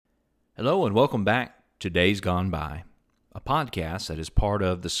Hello and welcome back to Days Gone By, a podcast that is part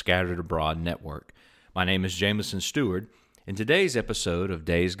of the Scattered Abroad Network. My name is Jameson Stewart, and today's episode of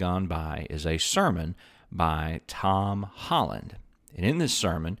Days Gone By is a sermon by Tom Holland. And in this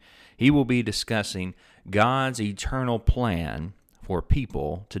sermon, he will be discussing God's eternal plan for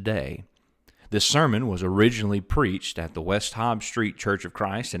people today. This sermon was originally preached at the West Hobbs Street Church of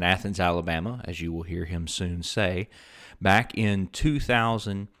Christ in Athens, Alabama, as you will hear him soon say, back in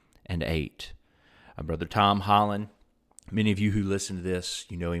 2008. Brother Tom Holland, many of you who listen to this,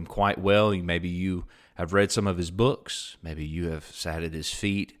 you know him quite well. Maybe you have read some of his books. Maybe you have sat at his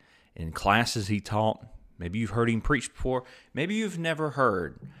feet in classes he taught. Maybe you've heard him preach before. Maybe you've never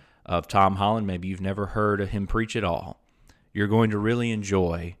heard of Tom Holland. Maybe you've never heard of him preach at all. You're going to really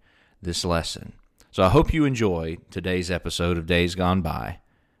enjoy this lesson. So I hope you enjoy today's episode of Days Gone By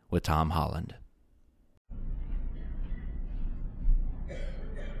with Tom Holland.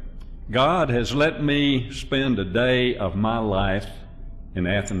 God has let me spend a day of my life in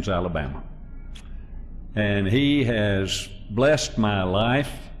Athens, Alabama. And He has blessed my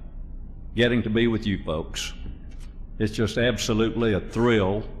life getting to be with you folks. It's just absolutely a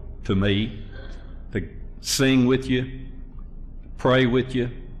thrill to me to sing with you, pray with you,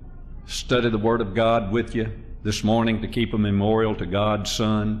 study the Word of God with you this morning to keep a memorial to God's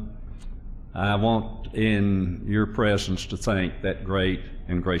Son. I want in your presence to thank that great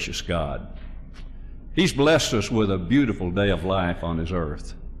and gracious God. He's blessed us with a beautiful day of life on His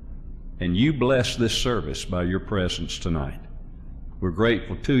earth. And you bless this service by your presence tonight. We're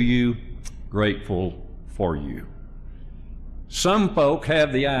grateful to you, grateful for you. Some folk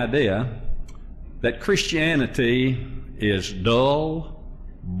have the idea that Christianity is dull,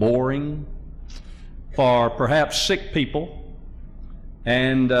 boring, for perhaps sick people,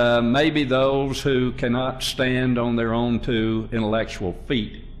 and maybe those who cannot stand on their own two intellectual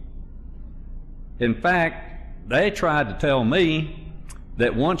feet. In fact, they tried to tell me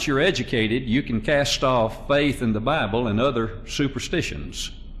that once you're educated, you can cast off faith in the Bible and other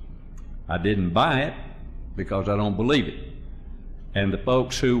superstitions. I didn't buy it because I don't believe it. And the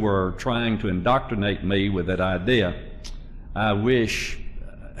folks who were trying to indoctrinate me with that idea, I wish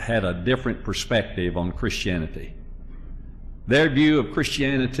had a different perspective on Christianity. Their view of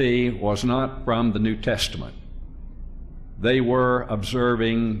Christianity was not from the New Testament. They were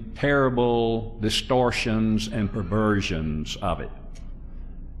observing terrible distortions and perversions of it.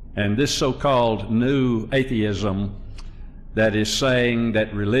 And this so-called new atheism that is saying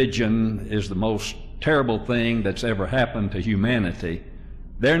that religion is the most terrible thing that's ever happened to humanity,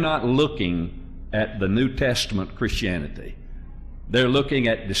 they're not looking at the New Testament Christianity. They're looking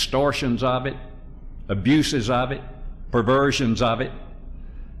at distortions of it, abuses of it, perversions of it.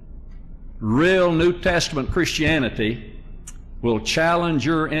 Real New Testament Christianity will challenge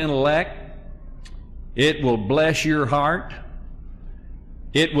your intellect. It will bless your heart.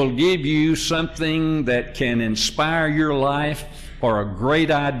 It will give you something that can inspire your life for a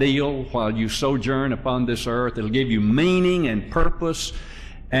great ideal while you sojourn upon this earth. It'll give you meaning and purpose,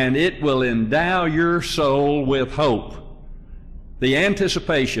 and it will endow your soul with hope. The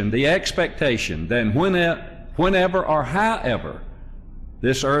anticipation, the expectation, then whenever or however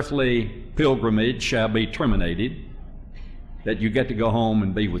this earthly pilgrimage shall be terminated, that you get to go home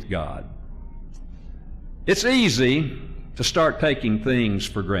and be with God. It's easy to start taking things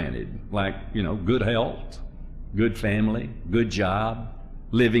for granted, like, good health, good family, good job,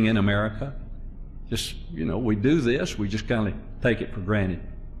 living in America. Just, we do this, we just kind of take it for granted.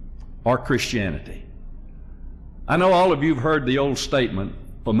 Or Christianity. I know all of you have heard the old statement,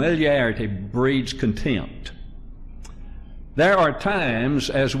 familiarity breeds contempt. There are times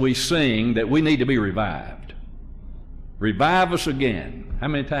as we sing that we need to be revived. Revive us again. How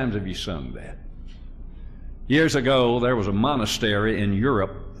many times have you sung that? Years ago, there was a monastery in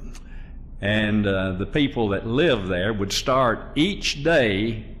Europe, and the people that lived there would start each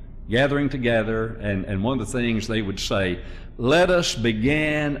day gathering together, and one of the things they would say, let us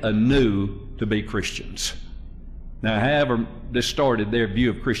begin anew to be Christians. Now, however distorted their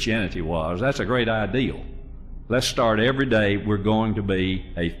view of Christianity was, that's a great ideal. Let's start every day we're going to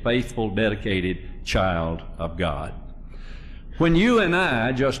be a faithful, dedicated child of God. When you and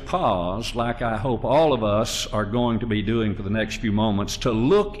I just pause, like I hope all of us are going to be doing for the next few moments, to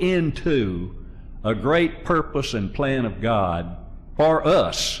look into a great purpose and plan of God for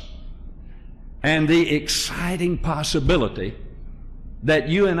us, and the exciting possibility that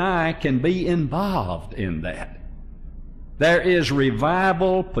you and I can be involved in that. There is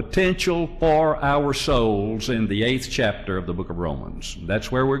revival potential for our souls in the 8th chapter of the book of Romans.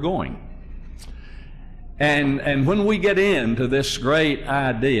 That's where we're going. And when we get into this great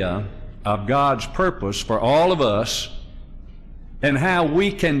idea of God's purpose for all of us and how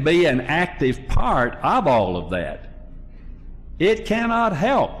we can be an active part of all of that, it cannot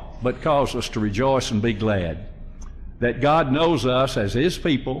help but cause us to rejoice and be glad that God knows us as His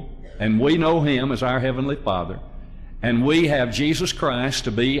people, and we know Him as our Heavenly Father, and we have Jesus Christ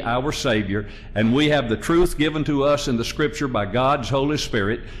to be our Savior, and we have the truth given to us in the Scripture by God's Holy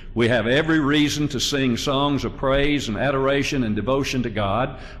Spirit. We have every reason to sing songs of praise and adoration and devotion to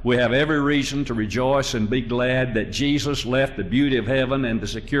God. We have every reason to rejoice and be glad that Jesus left the beauty of heaven and the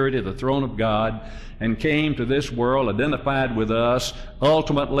security of the throne of God and came to this world, identified with us,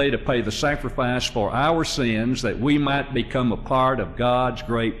 ultimately to pay the sacrifice for our sins that we might become a part of God's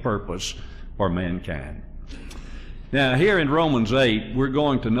great purpose for mankind. Now, here in Romans 8, we're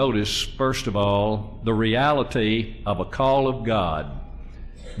going to notice, first of all, the reality of a call of God,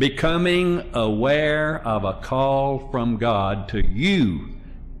 becoming aware of a call from God to you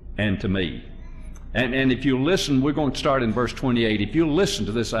and to me. And if you listen, we're going to start in verse 28. If you listen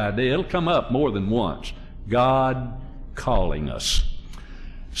to this idea, it'll come up more than once. God calling us.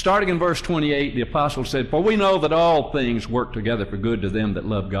 Starting in verse 28, the apostle said, "For we know that all things work together for good to them that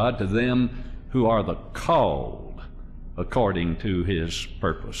love God, to them who are the called according to His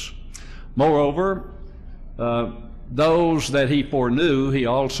purpose. Moreover, those that He foreknew, He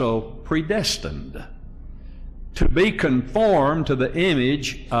also predestined to be conformed to the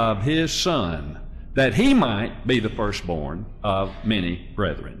image of His Son, that He might be the firstborn of many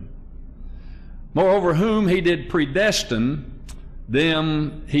brethren. Moreover, whom He did predestine,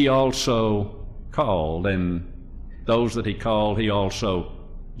 them He also called, and those that He called, He also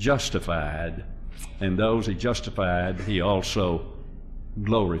justified, and those He justified, He also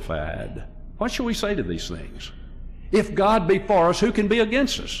glorified." What shall we say to these things? If God be for us, who can be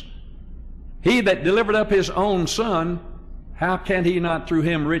against us? He that delivered up His own Son, how can He not through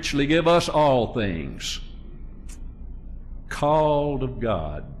Him richly give us all things? Called of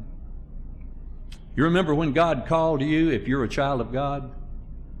God. You remember when God called you, if you're a child of God?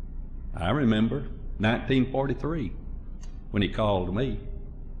 I remember 1943 when He called me.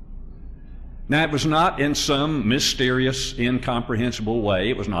 Now, it was not in some mysterious, incomprehensible way.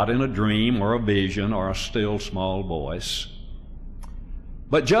 It was not in a dream or a vision or a still small voice.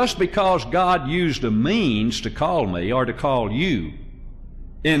 But just because God used a means to call me or to call you,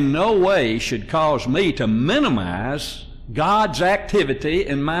 in no way should cause me to minimize God's activity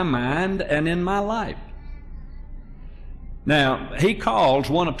in my mind and in my life. Now, He calls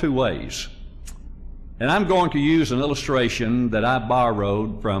one of two ways. And I'm going to use an illustration that I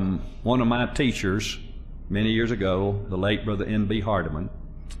borrowed from one of my teachers many years ago, the late Brother N.B. Hardeman.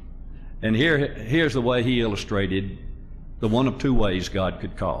 And here's the way he illustrated the one of two ways God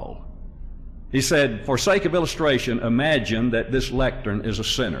could call. He said, for sake of illustration, imagine that this lectern is a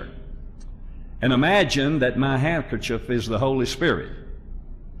sinner. And imagine that my handkerchief is the Holy Spirit.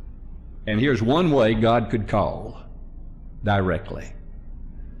 And here's one way God could call directly.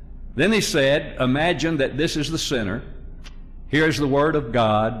 Then he said, imagine that this is the sinner, here's the Word of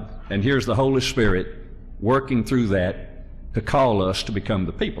God, and here's the Holy Spirit working through that to call us to become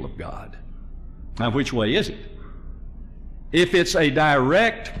the people of God. Now, which way is it? If it's a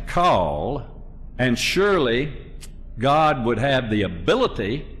direct call, and surely God would have the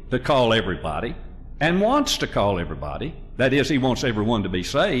ability to call everybody, and wants to call everybody, that is, He wants everyone to be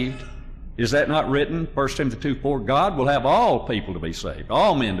saved. Is that not written? 1 Timothy 2:4, God will have all people to be saved,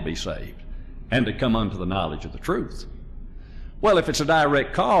 all men to be saved, and to come unto the knowledge of the truth. Well, if it's a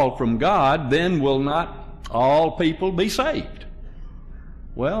direct call from God, then will not all people be saved?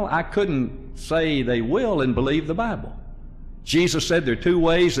 Well, I couldn't say they will and believe the Bible. Jesus said there are two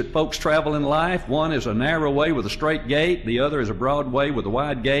ways that folks travel in life. One is a narrow way with a straight gate. The other is a broad way with a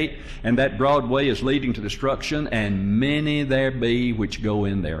wide gate. And that broad way is leading to destruction, and many there be which go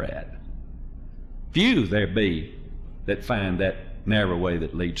in thereat. Few there be that find that narrow way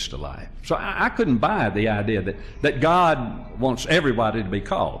that leads to life. So I couldn't buy the idea that God wants everybody to be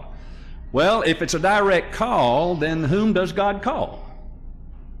called. Well, if it's a direct call, then whom does God call?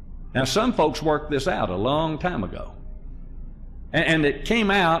 Now, some folks worked this out a long time ago. And it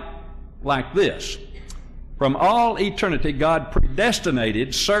came out like this. From all eternity, God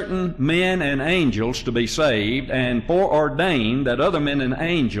predestinated certain men and angels to be saved and foreordained that other men and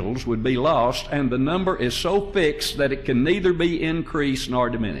angels would be lost, and the number is so fixed that it can neither be increased nor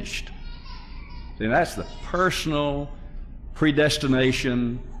diminished. See, that's the personal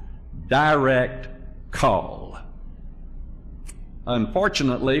predestination, direct call.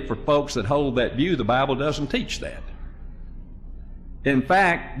 Unfortunately, for folks that hold that view, the Bible doesn't teach that. In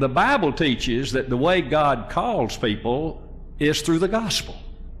fact, the Bible teaches that the way God calls people is through the gospel.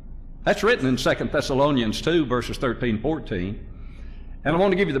 That's written in 2 Thessalonians 2, verses 13, 14. And I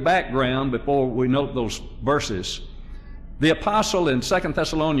want to give you the background before we note those verses. The apostle in 2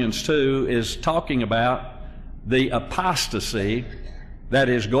 Thessalonians 2 is talking about the apostasy that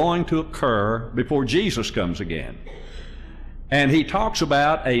is going to occur before Jesus comes again. And he talks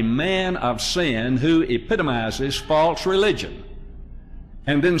about a man of sin who epitomizes false religion.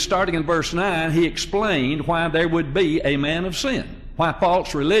 And then starting in verse 9, he explained why there would be a man of sin, why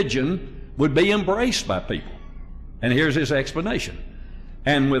false religion would be embraced by people. And here's his explanation.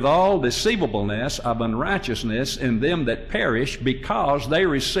 And with all deceivableness of unrighteousness in them that perish, because they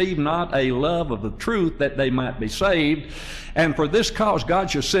receive not a love of the truth that they might be saved. And for this cause God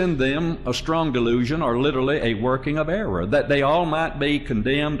shall send them a strong delusion, or literally a working of error, that they all might be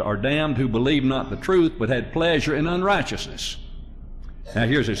condemned or damned who believe not the truth, but had pleasure in unrighteousness. Now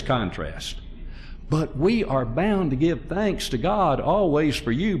here's his contrast. But we are bound to give thanks to God always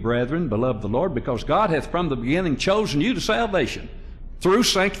for you, brethren, beloved of the Lord, because God hath from the beginning chosen you to salvation, through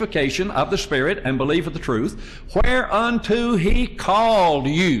sanctification of the Spirit and belief of the truth, whereunto he called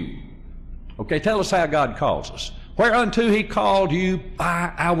you. Okay, tell us how God calls us. Whereunto he called you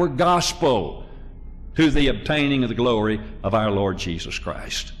by our gospel, to the obtaining of the glory of our Lord Jesus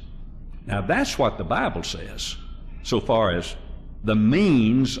Christ. Now that's what the Bible says, so far as the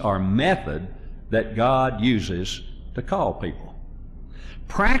means or method that God uses to call people.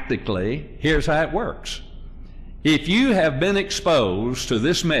 Practically, here's how it works. If you have been exposed to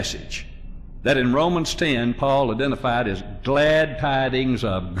this message that in Romans 10 Paul identified as glad tidings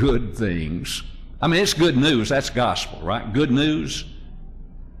of good things. I mean, it's good news. That's gospel, right? Good news.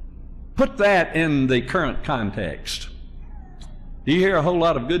 Put that in the current context. Do you hear a whole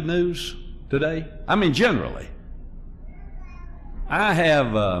lot of good news today? I mean, generally. I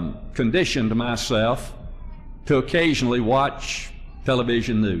have conditioned myself to occasionally watch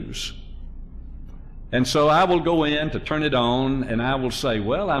television news. And so I will go in to turn it on, and I will say,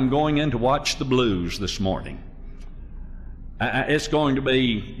 well, I'm going in to watch the Blues this morning. It's going to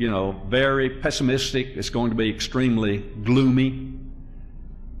be, very pessimistic. It's going to be extremely gloomy.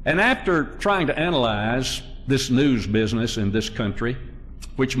 And after trying to analyze this news business in this country,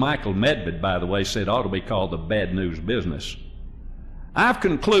 which Michael Medved, by the way, said ought to be called the bad news business, I've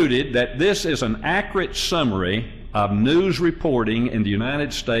concluded that this is an accurate summary of news reporting in the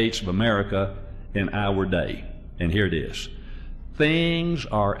United States of America in our day. And here it is. Things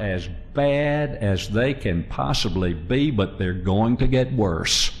are as bad as they can possibly be, but they're going to get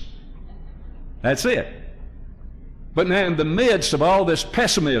worse. That's it. But now in the midst of all this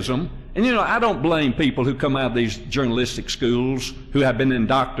pessimism, and I don't blame people who come out of these journalistic schools who have been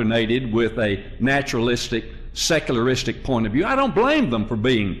indoctrinated with a naturalistic, secularistic point of view. I don't blame them for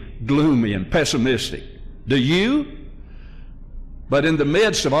being gloomy and pessimistic. Do you? But in the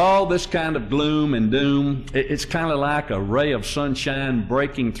midst of all this kind of gloom and doom, it's kind of like a ray of sunshine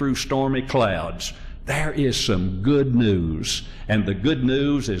breaking through stormy clouds. There is some good news. And the good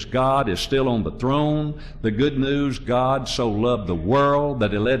news is God is still on the throne. The good news, God so loved the world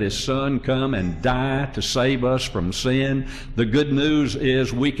that He let His Son come and die to save us from sin. The good news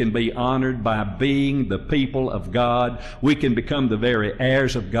is we can be honored by being the people of God. We can become the very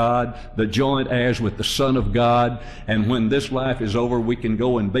heirs of God, the joint heirs with the Son of God. And when this life is over, we can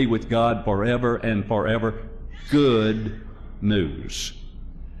go and be with God forever and forever. Good news.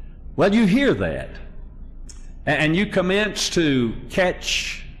 Well, you hear that. And you commence to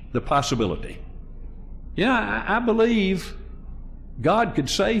catch the possibility. I believe God could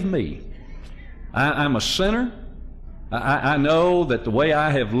save me. I'm a sinner. I know that the way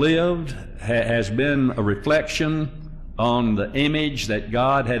I have lived has been a reflection on the image that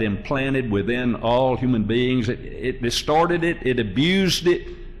God had implanted within all human beings. It distorted it. It abused it.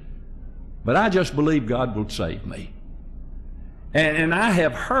 But I just believe God will save me. And I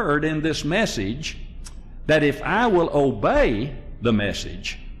have heard in this message that if I will obey the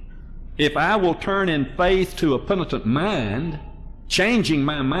message, if I will turn in faith to a penitent mind, changing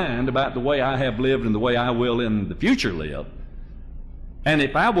my mind about the way I have lived and the way I will in the future live, and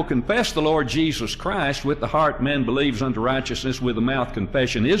if I will confess the Lord Jesus Christ, with the heart man believes unto righteousness, with the mouth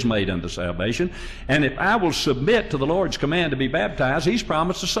confession is made unto salvation, and if I will submit to the Lord's command to be baptized, He's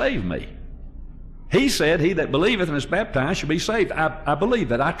promised to save me. He said, he that believeth and is baptized shall be saved. I believe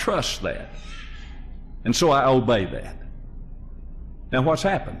that. I trust that. And so I obey that. Now what's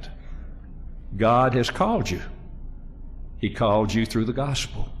happened? God has called you. He called you through the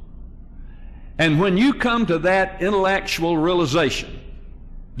gospel. And when you come to that intellectual realization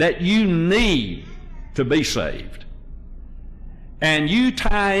that you need to be saved, and you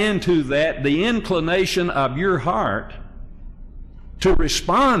tie into that the inclination of your heart to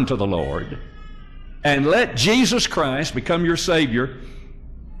respond to the Lord and let Jesus Christ become your Savior,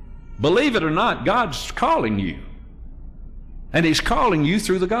 believe it or not, God's calling you. And He's calling you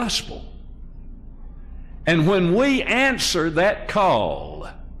through the gospel. And when we answer that call,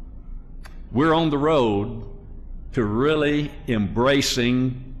 we're on the road to really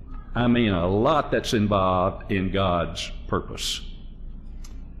embracing, a lot that's involved in God's purpose.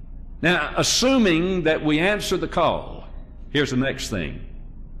 Now, assuming that we answer the call, here's the next thing.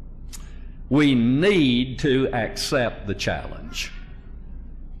 We need to accept the challenge.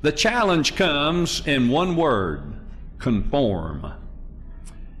 The challenge comes in one word: conform.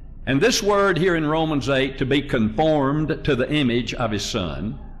 And this word here in Romans 8, to be conformed to the image of His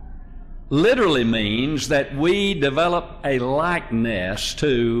Son, literally means that we develop a likeness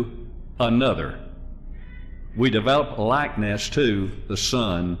to another. We develop a likeness to the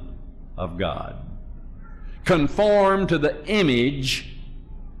Son of God. Conform to the image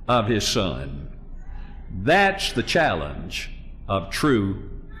of His Son. That's the challenge of true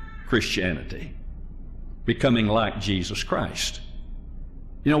Christianity, becoming like Jesus Christ.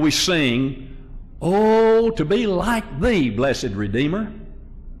 We sing, "Oh, to be like Thee, blessed Redeemer.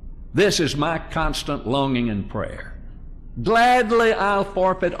 This is my constant longing and prayer. Gladly I'll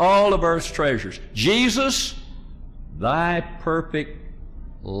forfeit all of earth's treasures. Jesus, Thy perfect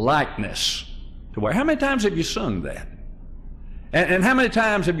likeness to wear." How many times have you sung that? And how many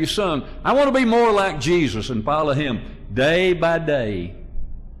times have you sung, "I want to be more like Jesus and follow Him day by day,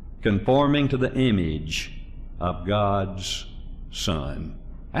 conforming to the image of God's Son"?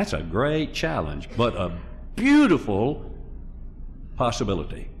 That's a great challenge, but a beautiful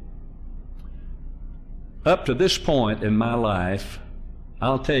possibility. Up to this point in my life,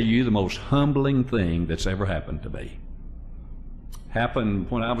 I'll tell you the most humbling thing that's ever happened to me. Happened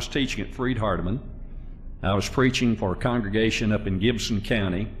when I was teaching at Freed-Hardeman. I was preaching for a congregation up in Gibson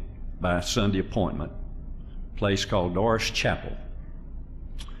County by Sunday appointment, a place called Doris Chapel.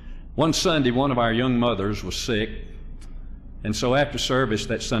 One Sunday, one of our young mothers was sick, and so after service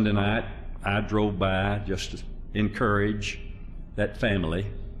that Sunday night, I drove by just to encourage that family.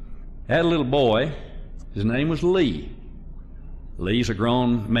 I had a little boy. His name was Lee. Lee's a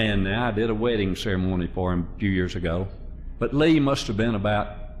grown man now. I did a wedding ceremony for him a few years ago. But Lee must have been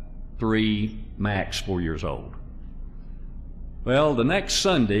about 3, max 4 years old. Well, the next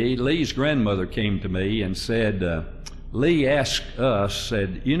Sunday, Lee's grandmother came to me and said, Lee asked us,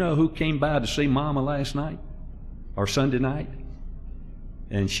 said, "You know who came by to see Mama last night? Or Sunday night?"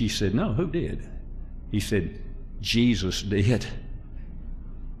 And she said, "No, who did?" He said, "Jesus did."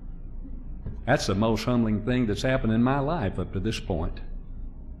 That's the most humbling thing that's happened in my life up to this point.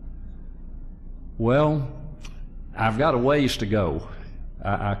 Well, I've got a ways to go,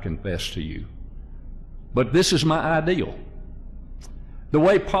 I confess to you. But this is my ideal. The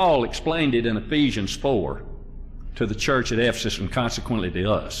way Paul explained it in Ephesians 4 to the church at Ephesus and consequently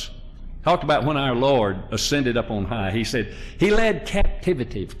to us, talked about when our Lord ascended up on high. He said, He led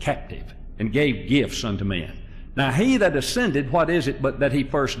captivity captive and gave gifts unto men. Now he that ascended, what is it but that he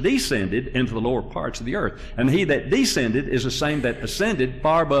first descended into the lower parts of the earth? And he that descended is the same that ascended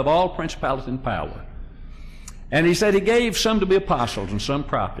far above all principality and power. And he said he gave some to be apostles and some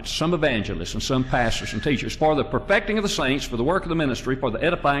prophets, some evangelists and some pastors and teachers for the perfecting of the saints, for the work of the ministry, for the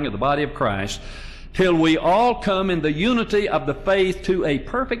edifying of the body of Christ, till we all come in the unity of the faith to a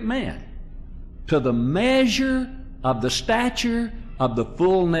perfect man, to the measure of the stature of the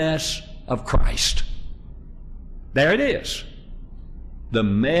fullness of Christ. There it is. The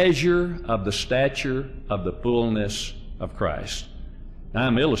measure of the stature of the fullness of Christ. Now,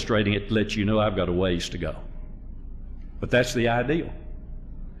 I'm illustrating it to let you know I've got a ways to go. But that's the ideal.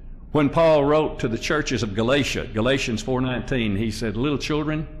 When Paul wrote to the churches of Galatia, Galatians 4:19, he said, "Little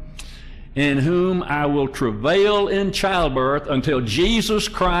children, in whom I will travail in childbirth until Jesus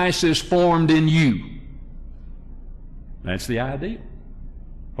Christ is formed in you." That's the ideal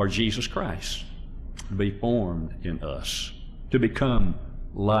for Jesus Christ, to be formed in us, to become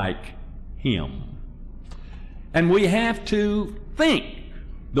like Him. And we have to think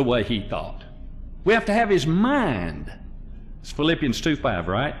the way He thought. We have to have His mind. It's Philippians 2:5,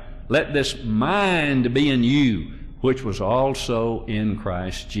 right? "Let this mind be in you, which was also in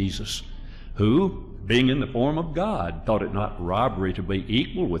Christ Jesus, who, being in the form of God, thought it not robbery to be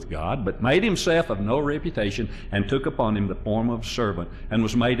equal with God, but made Himself of no reputation, and took upon Him the form of a servant, and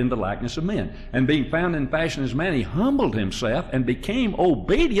was made in the likeness of men. And being found in fashion as man, He humbled Himself, and became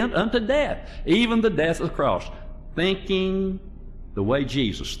obedient unto death, even the death of the cross." Thinking the way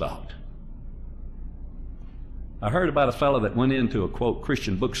Jesus thought. I heard about a fellow that went into a, quote,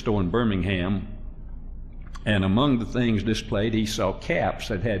 Christian bookstore in Birmingham And among the things displayed, he saw caps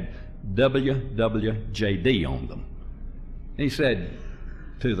that had WWJD on them. He said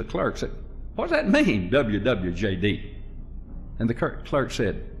to the clerk, "What does that mean, WWJD?" And the clerk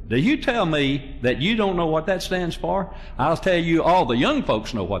said, "Do you tell me that you don't know what that stands for? I'll tell you, all the young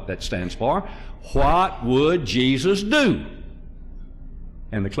folks know what that stands for. What would Jesus do?"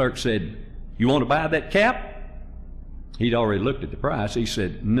 And the clerk said, "You want to buy that cap?" He'd already looked at the price. He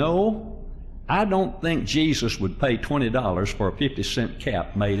said, "No, I don't think Jesus would pay $20 for a 50-cent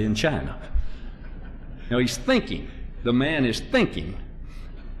cap made in China." Now he's thinking. The man is thinking.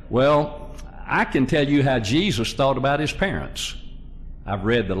 Well, I can tell you how Jesus thought about his parents. I've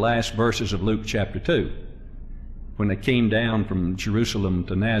read the last verses of Luke chapter 2. When they came down from Jerusalem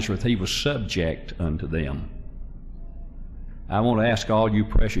to Nazareth, he was subject unto them. I want to ask all you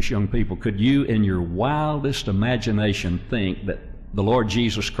precious young people, could you in your wildest imagination think that the Lord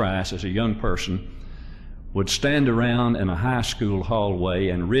Jesus Christ, as a young person, would stand around in a high school hallway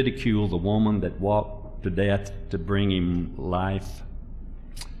and ridicule the woman that walked to death to bring him life?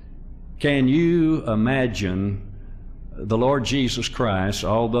 Can you imagine the Lord Jesus Christ,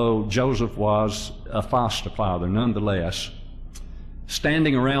 although Joseph was a foster father nonetheless,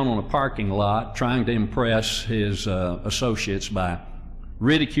 standing around on a parking lot trying to impress his associates by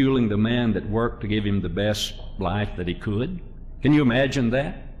ridiculing the man that worked to give him the best life that he could? Can you imagine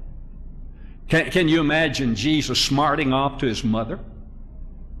that? Can you imagine Jesus smarting off to his mother?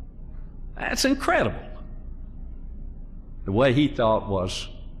 That's incredible. The way he thought was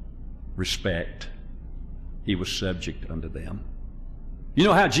respect. He was subject unto them. You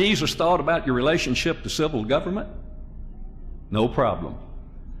know how Jesus thought about your relationship to civil government? No problem.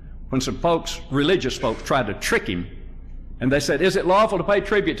 When some folks, religious folks, tried to trick him, and they said, "Is it lawful to pay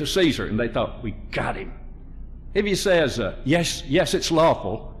tribute to Caesar?" And they thought, "We got him." If he says, yes, it's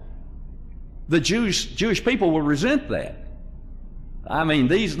lawful, the Jewish people will resent that. I mean,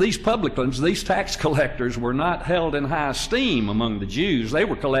 these publicans, these tax collectors were not held in high esteem among the Jews. They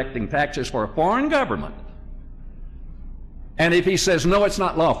were collecting taxes for a foreign government. And if he says, "No, it's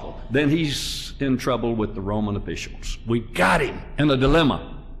not lawful," then he's in trouble with the Roman officials. We got him in a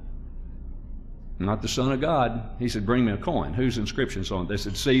dilemma. Not the Son of God. He said, "Bring me a coin." Whose inscription's on it? They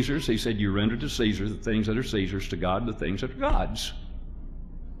said, "Caesar's." He said, "You render to Caesar the things that are Caesar's, to God the things that are God's."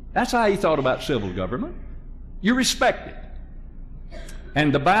 That's how he thought about civil government. You respect it.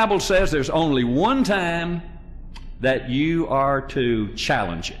 And the Bible says there's only one time that you are to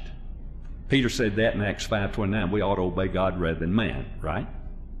challenge it. Peter said that in Acts 5:29. We ought to obey God rather than man, right?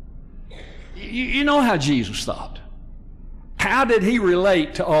 You know how Jesus thought. How did he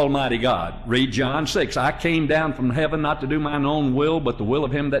relate to Almighty God? Read John 6. "I came down from heaven not to do mine own will, but the will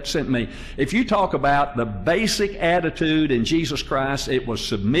of him that sent me." If you talk about the basic attitude in Jesus Christ, it was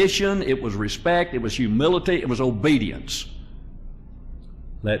submission, it was respect, it was humility, it was obedience.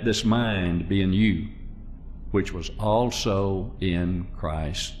 "Let this mind be in you, which was also in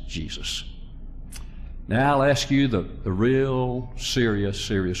Christ Jesus." Now I'll ask you the real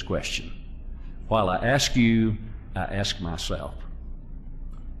serious question. While I ask you, I ask myself,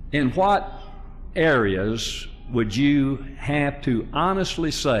 in what areas would you have to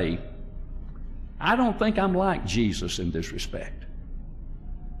honestly say, "I don't think I'm like Jesus in this respect"?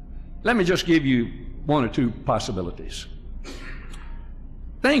 Let me just give you one or two possibilities.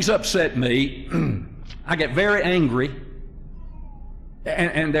 Things upset me. I get very angry,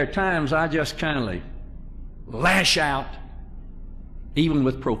 and there are times I just kind of lash out, even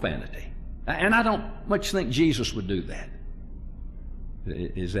with profanity. And I don't much think Jesus would do that.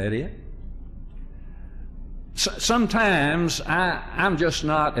 Is that it? Sometimes I'm just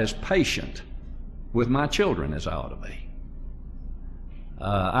not as patient with my children as I ought to be.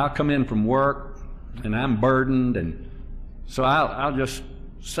 I'll come in from work, and I'm burdened, and so I'll just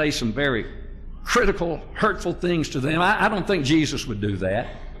say some very critical, hurtful things to them. I don't think Jesus would do that.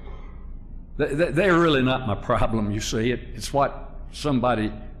 They're really not my problem, you see. It's what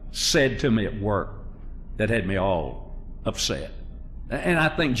somebody said to me at work that had me all upset. And I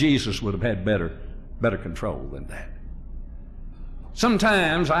think Jesus would have had better control than that.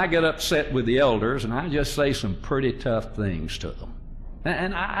 Sometimes I get upset with the elders, and I just say some pretty tough things to them.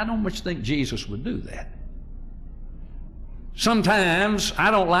 And I don't much think Jesus would do that. Sometimes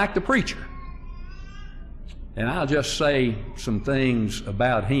I don't like the preacher, and I'll just say some things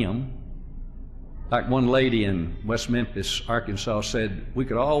about him. Like one lady in West Memphis, Arkansas said, "We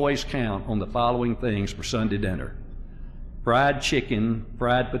could always count on the following things for Sunday dinner: fried chicken,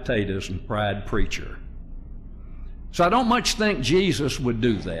 fried potatoes, and fried preacher." So I don't much think Jesus would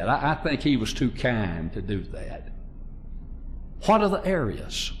do that. I think he was too kind to do that. What are the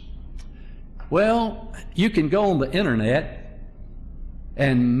areas? Well, you can go on the internet,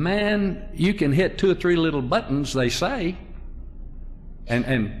 and man, you can hit 2 or 3 little buttons, they say,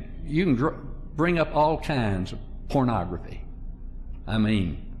 and you can bring up all kinds of pornography. I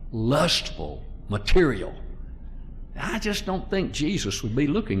mean, lustful material. I just don't think Jesus would be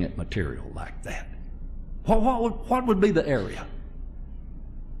looking at material like that. What would be the area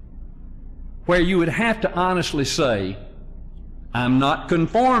where you would have to honestly say, I'm not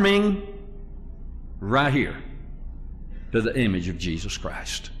conforming right here to the image of Jesus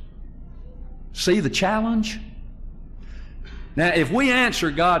Christ? See the challenge? Now, if we answer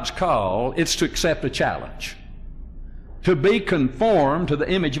God's call, it's to accept a challenge, to be conformed to the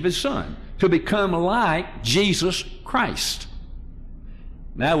image of His Son, to become like Jesus Christ.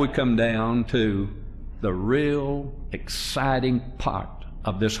 Now we come down to the real exciting part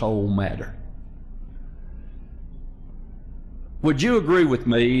of this whole matter. Would you agree with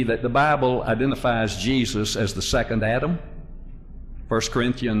me that the Bible identifies Jesus as the second Adam? 1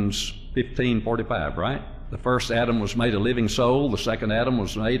 Corinthians 15:45, right? The first Adam was made a living soul. The second Adam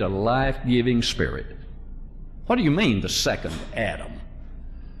was made a life-giving spirit. What do you mean, the second Adam?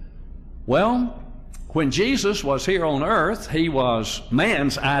 Well, when Jesus was here on earth, He was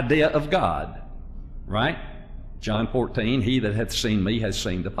man's idea of God, right? John 14, he that hath seen me has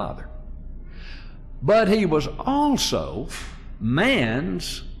seen the Father. But He was also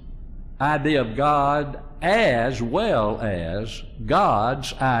man's idea of God as well as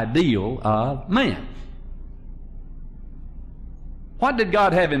God's ideal of man. What did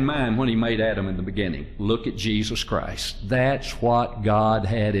God have in mind when He made Adam in the beginning? Look at Jesus Christ. That's what God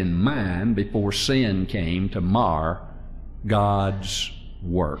had in mind before sin came to mar God's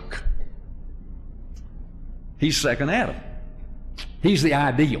work. He's second Adam. He's the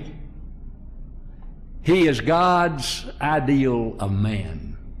ideal. He is God's ideal of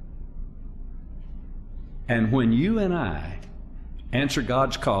man. And when you and I answer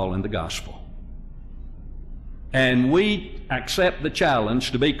God's call in the gospel, and we accept the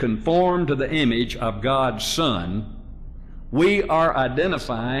challenge to be conformed to the image of God's Son, we are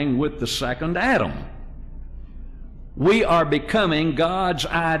identifying with the second Adam. We are becoming God's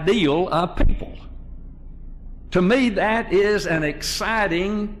ideal of people. To me, that is an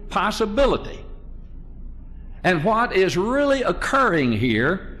exciting possibility. And what is really occurring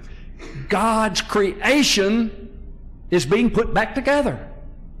here, God's creation is being put back together.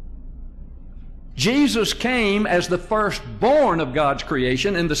 Jesus came as the firstborn of God's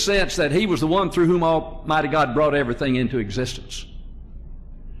creation in the sense that He was the one through whom Almighty God brought everything into existence.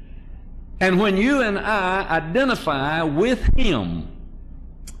 And when you and I identify with Him,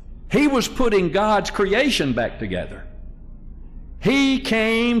 He was putting God's creation back together. He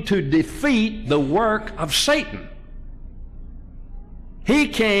came to defeat the work of Satan. He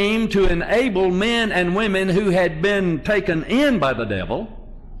came to enable men and women who had been taken in by the devil,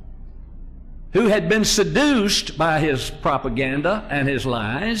 who had been seduced by his propaganda and his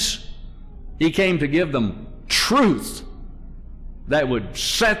lies. He came to give them truth that would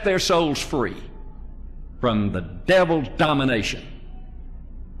set their souls free from the devil's domination.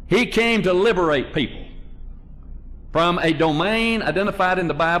 He came to liberate people from a domain identified in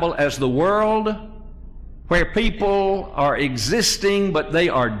the Bible as the world, where people are existing but they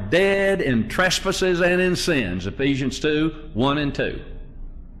are dead in trespasses and in sins. Ephesians 2:1 and 2.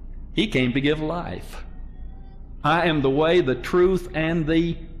 He came to give life. I am the way, the truth, and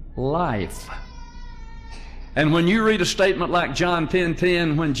the life. And when you read a statement like John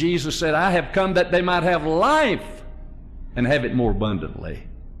 10:10, when Jesus said, I have come that they might have life and have it more abundantly,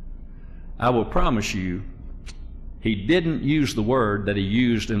 I will promise you, He didn't use the word that He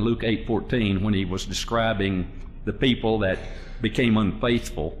used in Luke 8:14 when He was describing the people that became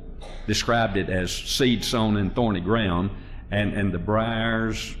unfaithful, described it as seed sown in thorny ground, and the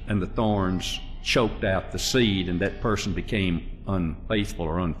briars and the thorns choked out the seed, and that person became unfaithful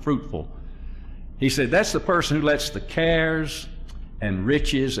or unfruitful. He said, that's the person who lets the cares and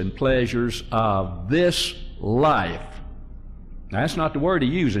riches and pleasures of this life. Now, that's not the word He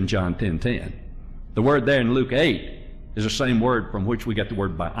used in John 10:10. The word there in Luke 8 is the same word from which we get the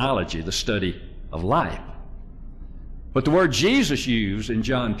word biology, the study of life. But the word Jesus used in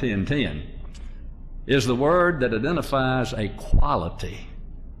John 10:10 is the word that identifies a quality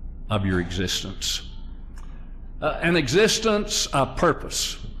of your existence. An existence of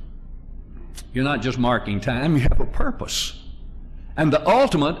purpose. You're not just marking time, you have a purpose. And the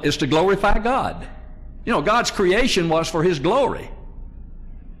ultimate is to glorify God. You know, God's creation was for His glory.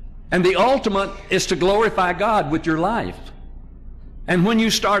 And the ultimate is to glorify God with your life. And when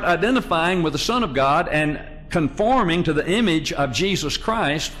you start identifying with the Son of God and conforming to the image of Jesus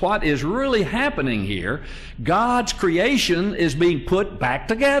Christ, what is really happening here, God's creation is being put back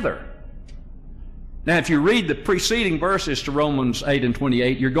together. Now, if you read the preceding verses to Romans 8 and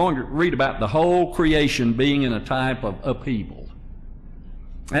 28, you're going to read about the whole creation being in a type of upheaval.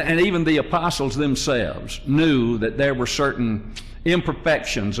 And even the apostles themselves knew that there were certain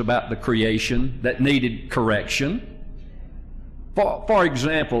imperfections about the creation that needed correction. For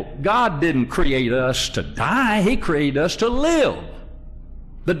example, God didn't create us to die. He created us to live.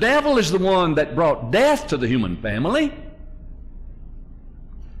 The devil is the one that brought death to the human family.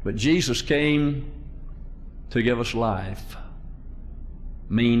 But Jesus came to give us life,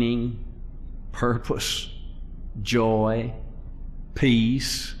 meaning, purpose, joy,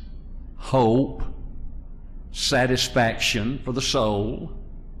 peace, hope, satisfaction for the soul.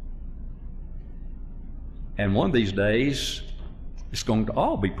 And one of these days, it's going to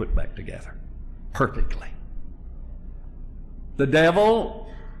all be put back together perfectly. The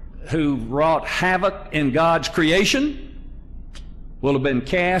devil who wrought havoc in God's creation will have been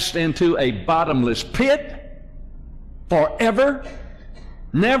cast into a bottomless pit forever,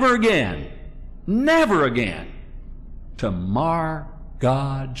 never again to mar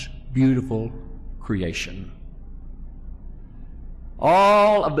God's beautiful creation.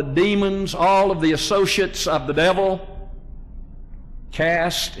 All of the demons, all of the associates of the devil,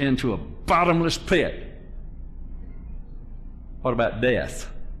 cast into a bottomless pit. What about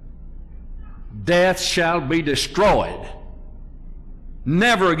death? Death shall be destroyed.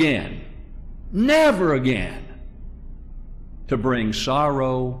 Never again to bring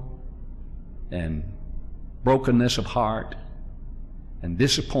sorrow and brokenness of heart and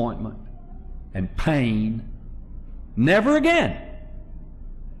disappointment and pain. Never again.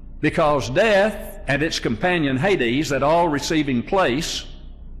 Because death and its companion Hades, that all receiving place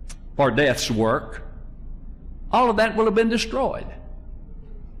for death's work, all of that will have been destroyed.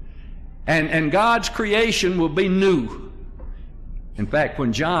 And God's creation will be new. In fact,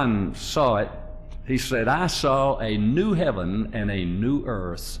 when John saw it, he said, I saw a new heaven and a new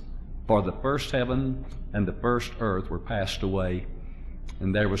earth, for the first heaven and the first earth were passed away,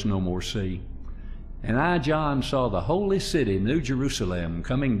 and there was no more sea. And I, John, saw the holy city, New Jerusalem,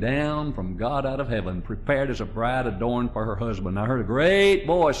 coming down from God out of heaven, prepared as a bride adorned for her husband. I heard a great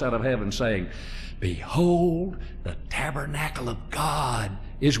voice out of heaven saying, Behold, the tabernacle of God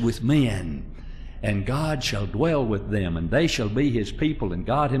is with men, and God shall dwell with them, and they shall be his people, and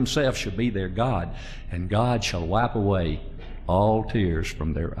God himself shall be their God, and God shall wipe away all tears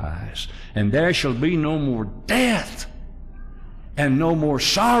from their eyes. And there shall be no more death, and no more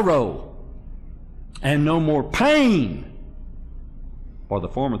sorrow, and no more pain, for the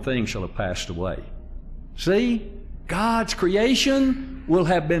former things shall have passed away. See, God's creation will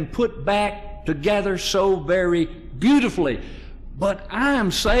have been put back together so very beautifully. But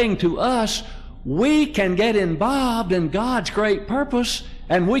I'm saying to us, we can get involved in God's great purpose,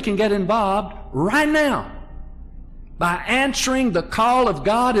 and we can get involved right now by answering the call of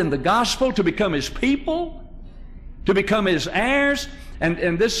God in the gospel to become his people, to become his heirs.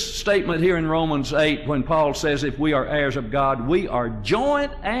 And this statement here in Romans 8, when Paul says, if we are heirs of God, we are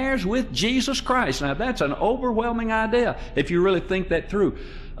joint heirs with Jesus Christ. Now, that's an overwhelming idea if you really think that through.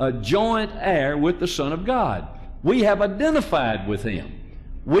 A joint heir with the Son of God. We have identified with him.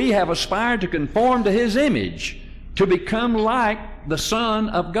 We have aspired to conform to his image, to become like the Son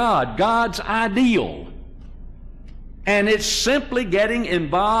of God, God's ideal. And it's simply getting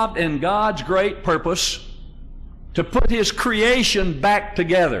involved in God's great purpose to put his creation back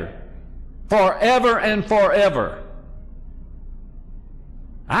together forever and forever.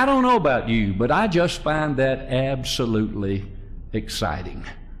 I don't know about you, but I just find that absolutely exciting.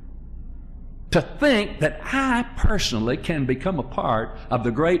 To think that I personally can become a part of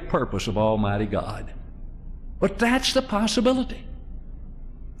the great purpose of Almighty God. But that's the possibility.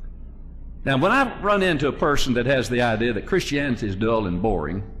 Now, when I run into a person that has the idea that Christianity is dull and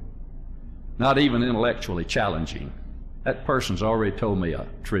boring, not even intellectually challenging, that person's already told me a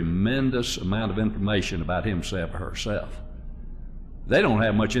tremendous amount of information about himself or herself. They don't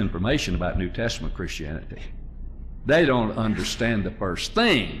have much information about New Testament Christianity. They don't understand the first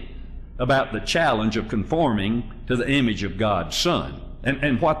thing about the challenge of conforming to the image of God's Son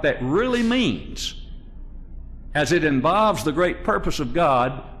and what that really means as it involves the great purpose of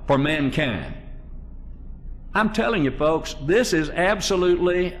God for mankind. I'm telling you, folks, this is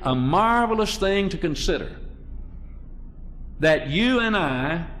absolutely a marvelous thing to consider, that you and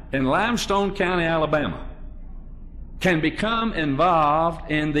I in Limestone County, Alabama, can become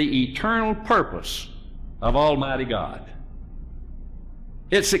involved in the eternal purpose of Almighty God.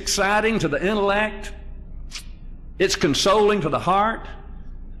 It's exciting to the intellect. It's consoling to the heart.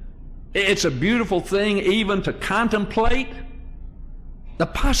 It's a beautiful thing even to contemplate the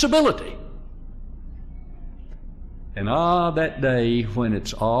possibility. And that day when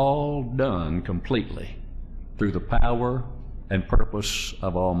it's all done completely through the power and purpose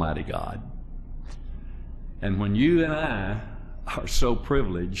of Almighty God. And when you and I are so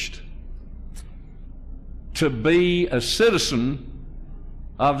privileged to be a citizen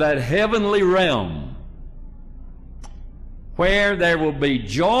of that heavenly realm where there will be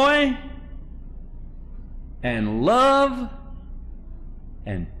joy and love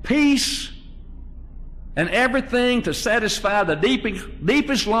and peace and everything to satisfy the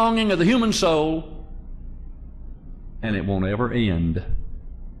deepest longing of the human soul, and it won't ever end.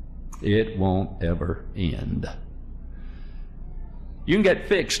 It won't ever end. You can get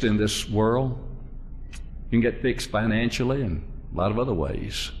fixed in this world. You can get fixed financially and a lot of other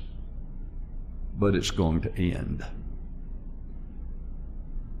ways, but it's going to end.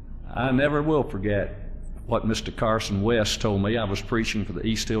 I never will forget what Mr. Carson West told me. I was preaching for the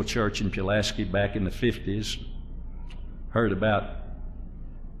East Hill Church in Pulaski back in the 50s. Heard about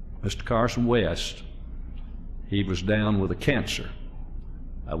Mr. Carson West. He was down with a cancer.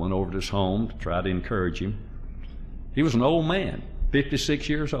 I went over to his home to try to encourage him. He was an old man, 56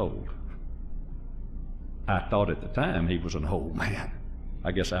 years old. I thought at the time he was an old man.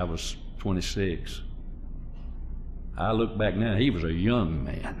 I guess I was 26. I look back now, he was a young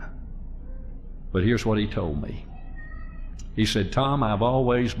man. But here's what he told me. He said, "Tom, I've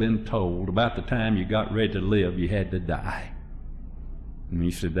always been told about the time you got ready to live, you had to die." And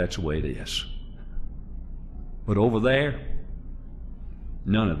he said, "That's the way it is." But over there,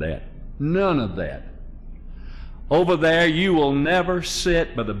 none of that. None of that. Over there, you will never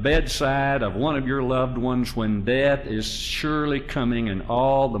sit by the bedside of one of your loved ones when death is surely coming and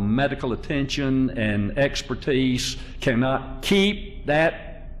all the medical attention and expertise cannot keep that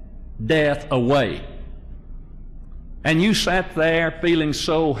death away. And you sat there feeling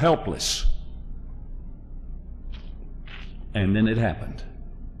so helpless. And then it happened.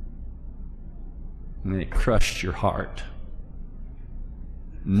 And it crushed your heart.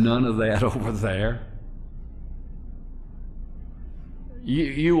 None of that over there.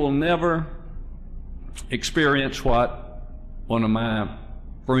 You will never experience what one of my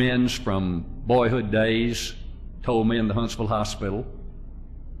friends from boyhood days told me in the Huntsville hospital.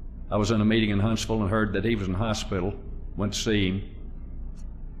 I was in a meeting in Huntsville and heard that he was in the hospital, went to see him.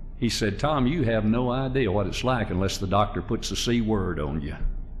 He said, "Tom, you have no idea what it's like unless the doctor puts the C word on you."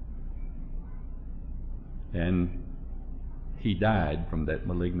 And he died from that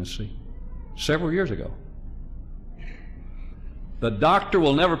malignancy several years ago. The doctor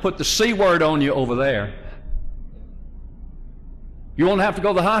will never put the C word on you over there. You won't have to go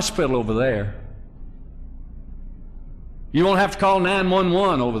to the hospital over there. You won't have to call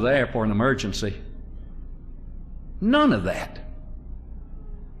 911 over there for an emergency. None of that.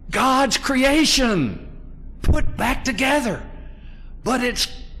 God's creation put back together. But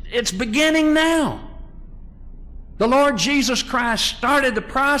it's beginning now. The Lord Jesus Christ started the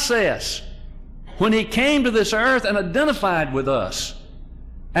process when He came to this earth and identified with us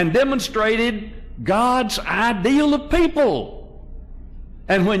and demonstrated God's ideal of people.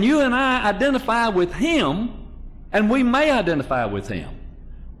 And when you and I identify with Him, and we may identify with Him,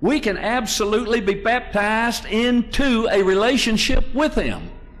 we can absolutely be baptized into a relationship with Him.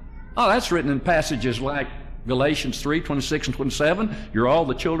 Oh, that's written in passages like Galatians 3:26 and 27. You're all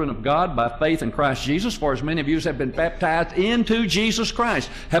the children of God by faith in Christ Jesus, for as many of you as have been baptized into Jesus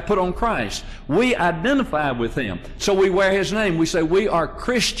Christ, have put on Christ. We identify with Him. So we wear His name. We say we are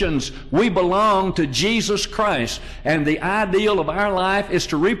Christians. We belong to Jesus Christ. And the ideal of our life is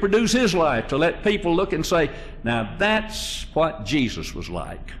to reproduce His life, to let people look and say, now that's what Jesus was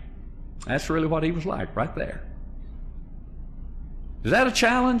like. That's really what He was like right there. Is that a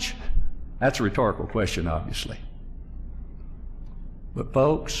challenge? That's a rhetorical question, obviously. But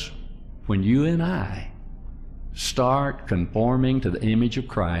folks, when you and I start conforming to the image of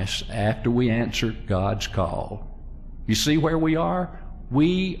Christ after we answer God's call, you see where we are?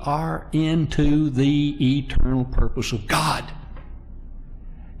 We are into the eternal purpose of God.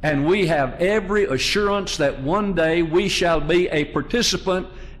 And we have every assurance that one day we shall be a participant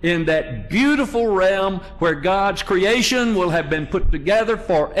in that beautiful realm where God's creation will have been put together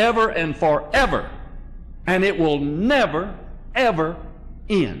forever and forever. And it will never, ever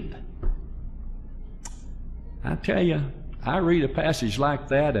end. I tell you, I read a passage like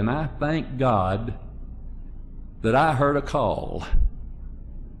that and I thank God that I heard a call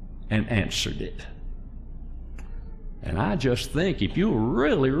and answered it. And I just think if you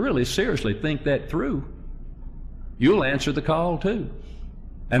really, really seriously think that through, you'll answer the call too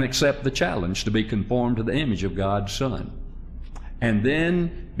and accept the challenge to be conformed to the image of God's Son. And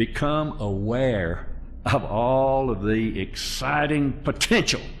then become aware of all of the exciting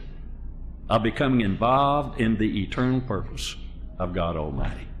potential of becoming involved in the eternal purpose of God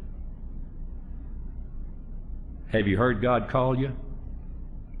Almighty. Have you heard God call you?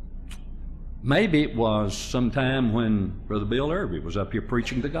 Maybe it was sometime when Brother Bill Irby was up here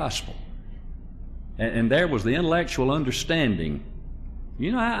preaching the gospel. And there was the intellectual understanding.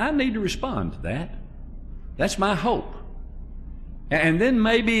 You know, I need to respond to that. That's my hope. And then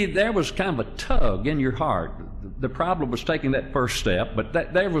maybe there was kind of a tug in your heart. The problem was taking that first step, but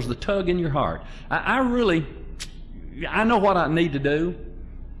there was the tug in your heart. I know what I need to do,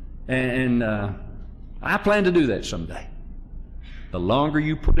 and I plan to do that someday. The longer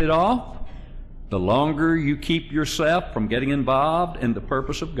you put it off, the longer you keep yourself from getting involved in the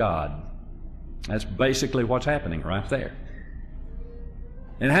purpose of God. That's basically what's happening right there.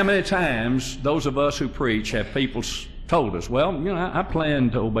 And how many times those of us who preach have people told us, well, you know, I plan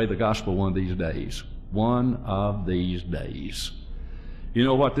to obey the gospel one of these days. One of these days. You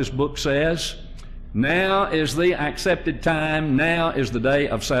know what this book says? Now is the accepted time. Now is the day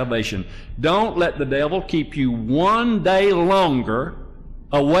of salvation. Don't let the devil keep you one day longer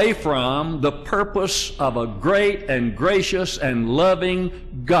away from the purpose of a great and gracious and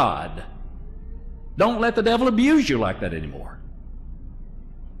loving God. Don't let the devil abuse you like that anymore.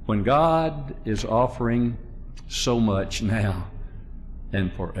 When God is offering so much now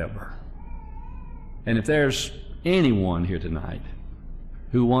and forever. And if there's anyone here tonight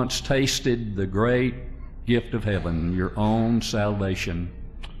who once tasted the great gift of heaven, your own salvation,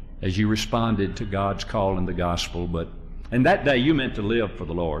 as you responded to God's call in the gospel, and that day you meant to live for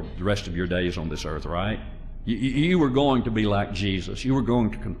the Lord the rest of your days on this earth, right? You were going to be like Jesus. You were going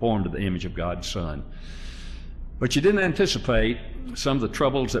to conform to the image of God's Son. But you didn't anticipate some of the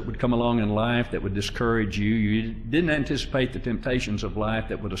troubles that would come along in life that would discourage you. You didn't anticipate the temptations of life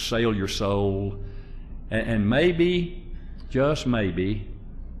that would assail your soul. And maybe, just maybe,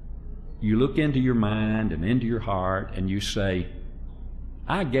 you look into your mind and into your heart and you say,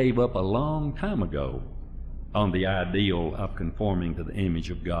 I gave up a long time ago on the ideal of conforming to the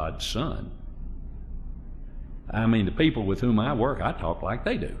image of God's Son. I mean, the people with whom I work, I talk like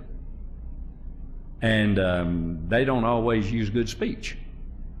they do. And they don't always use good speech.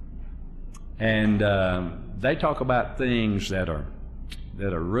 And they talk about things that are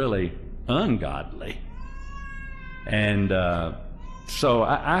really ungodly. And so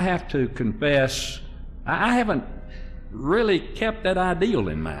I have to confess, I haven't really kept that ideal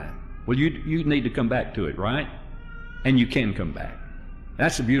in mind. Well, you need to come back to it, right? And you can come back.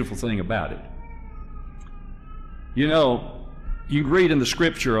 That's the beautiful thing about it. You know, you read in the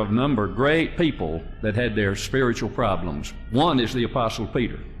Scripture of a number of great people that had their spiritual problems. One is the Apostle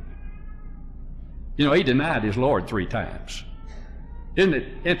Peter. You know, he denied his Lord 3 times. Isn't it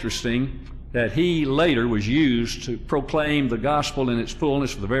interesting that he later was used to proclaim the gospel in its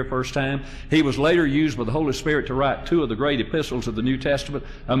fullness for the very first time? He was later used by the Holy Spirit to write 2 of the great epistles of the New Testament.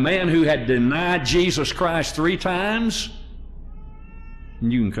 A man who had denied Jesus Christ 3 times.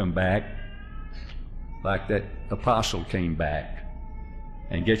 And you can come back like that apostle came back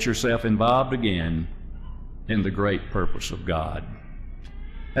and get yourself involved again in the great purpose of God.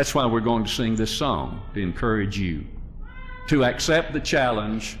 That's why we're going to sing this song, to encourage you to accept the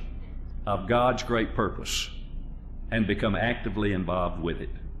challenge of God's great purpose and become actively involved with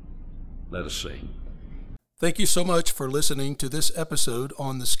it. Let us sing. Thank you so much for listening to this episode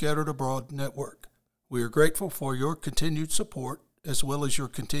on the Scattered Abroad Network. We are grateful for your continued support as well as your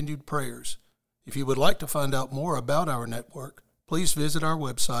continued prayers. If you would like to find out more about our network, please visit our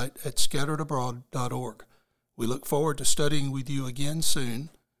website at scatteredabroad.org. We look forward to studying with you again soon.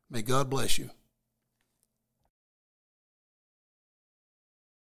 May God bless you.